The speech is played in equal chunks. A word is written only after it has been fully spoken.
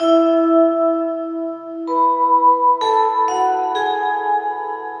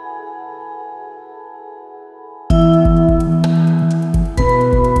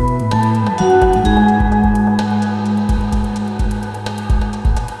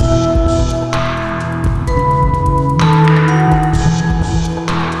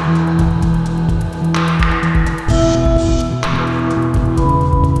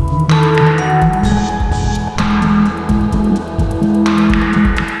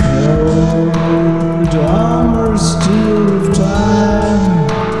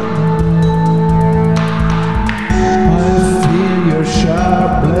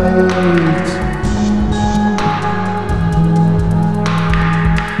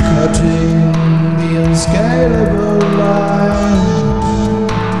cutting the unscalable line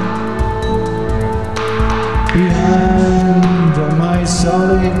behind my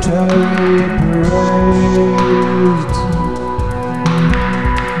solitary parade.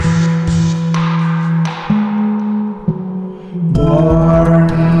 Born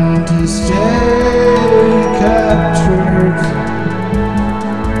to stay captured,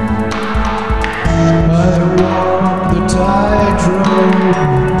 I walk the tightrope,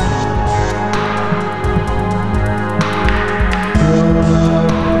 grown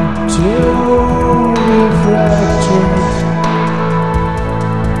up to be fractured,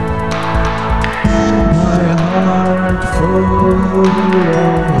 my heart full of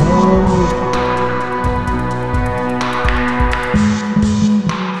hope.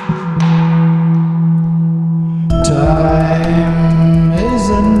 Time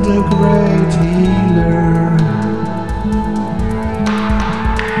isn't a great healer,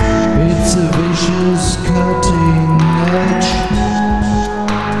 it's a vicious cutting edge.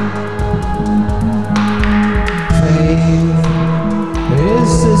 Faith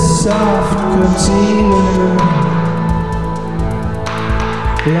is a soft concealer,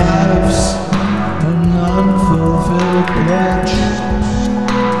 life's an unfulfilled pledge.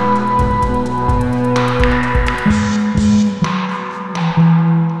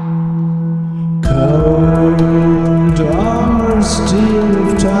 Cold armor, steel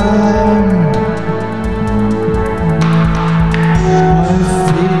of time, I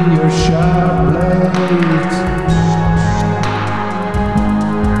feel your sharp blade,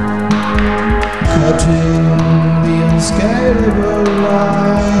 cutting the unscalable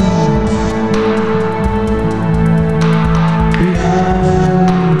line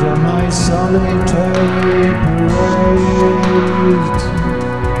behind my solitary parade.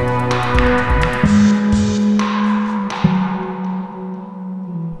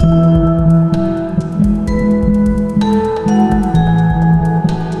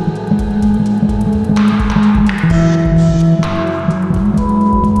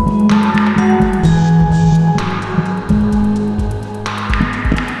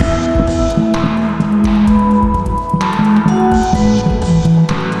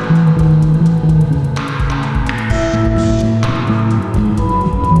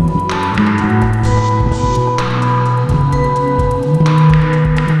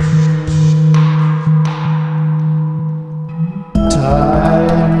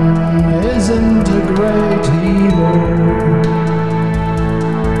 Time isn't a great healer,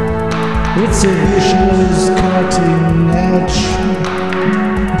 it's a vicious cutting edge.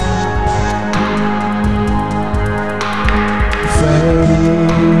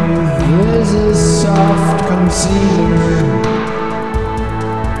 Faith is a soft concealer,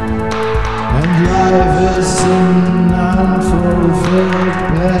 and life is an unfulfilled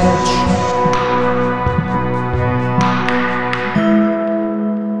pledge.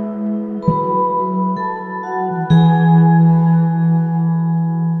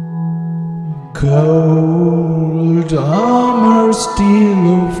 Cold armor, steel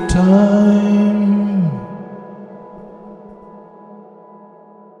of time,